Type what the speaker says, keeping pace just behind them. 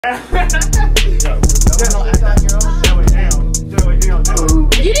You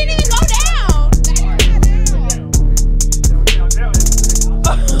didn't even go down.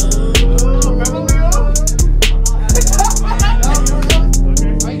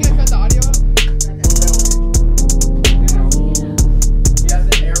 Are you gonna cut the audio out? He has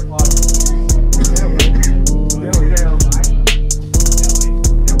an AirPod.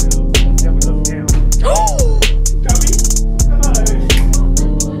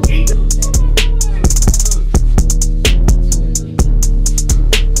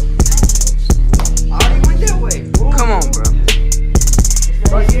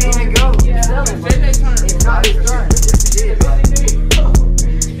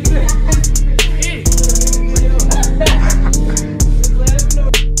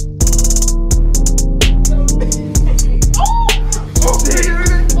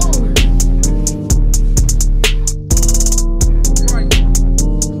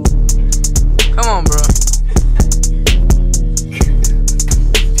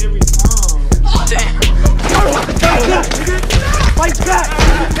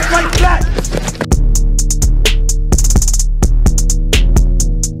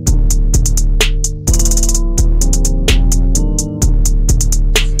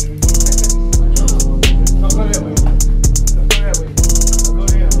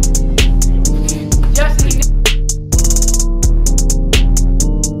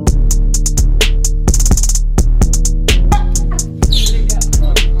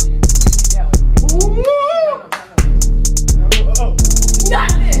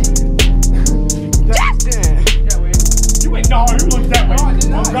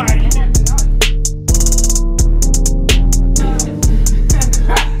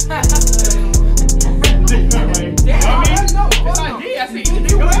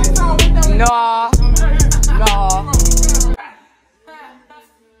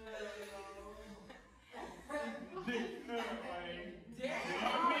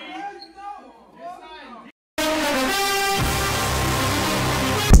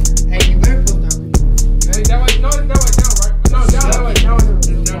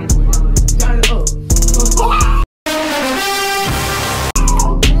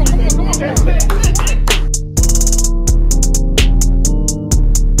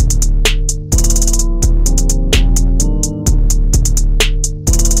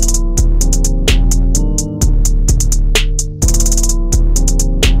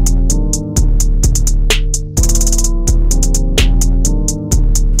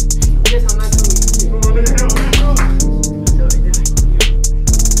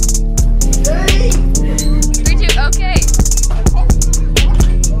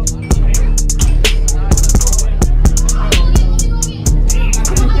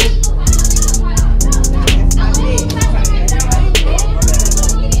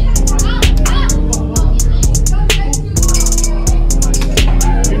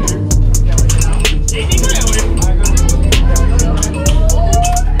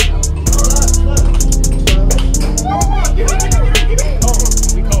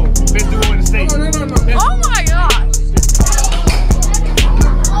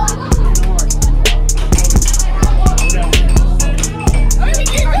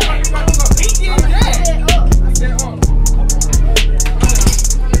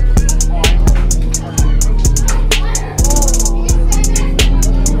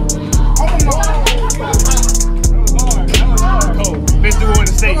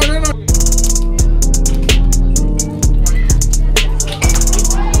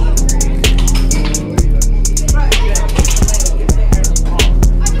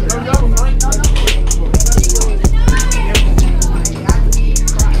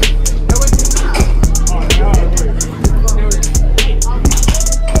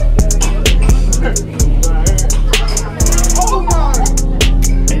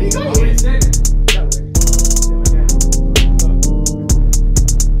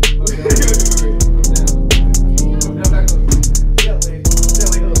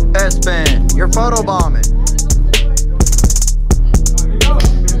 You're photobombing.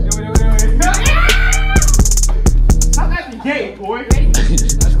 Stop acting gay, boy.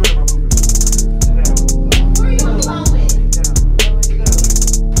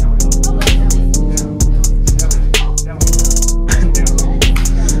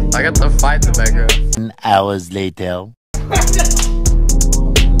 I got the fight in the background. Hours later.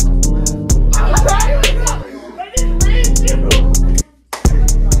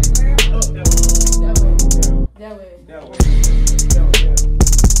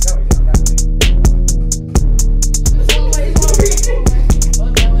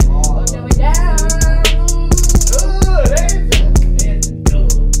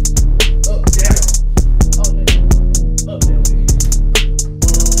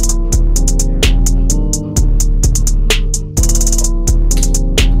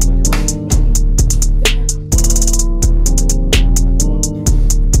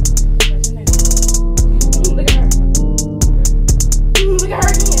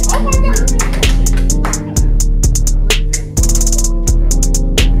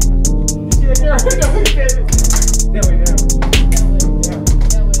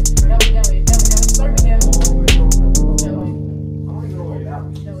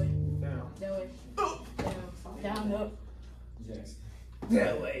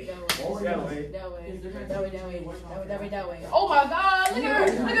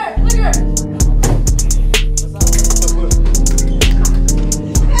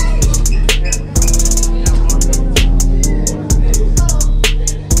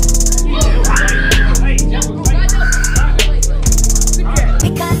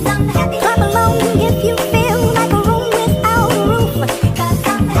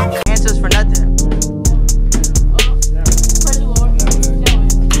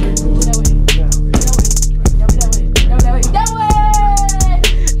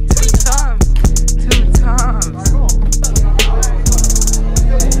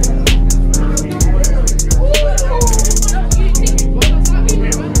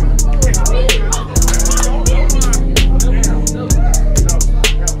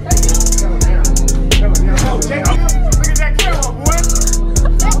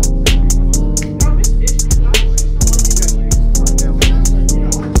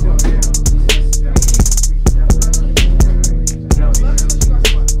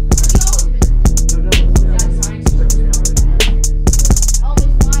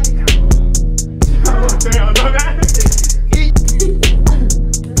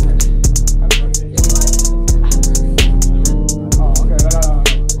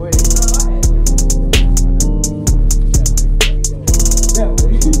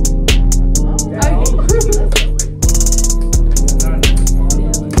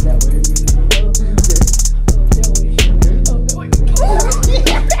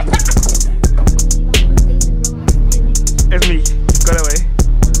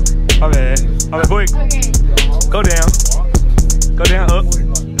 Go down. Go down, up.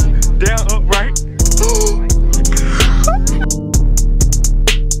 Down, up, right.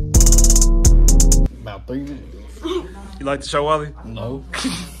 About 3 minutes. You like the show, Wally? No. What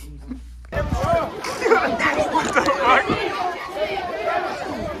the fuck?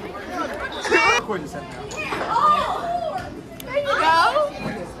 There you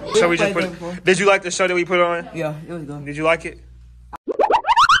go. So we just put. Did you like the show that we put on? Yeah, it was good. Did you like it?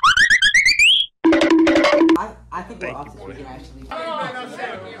 I think we're off this weekend, actually.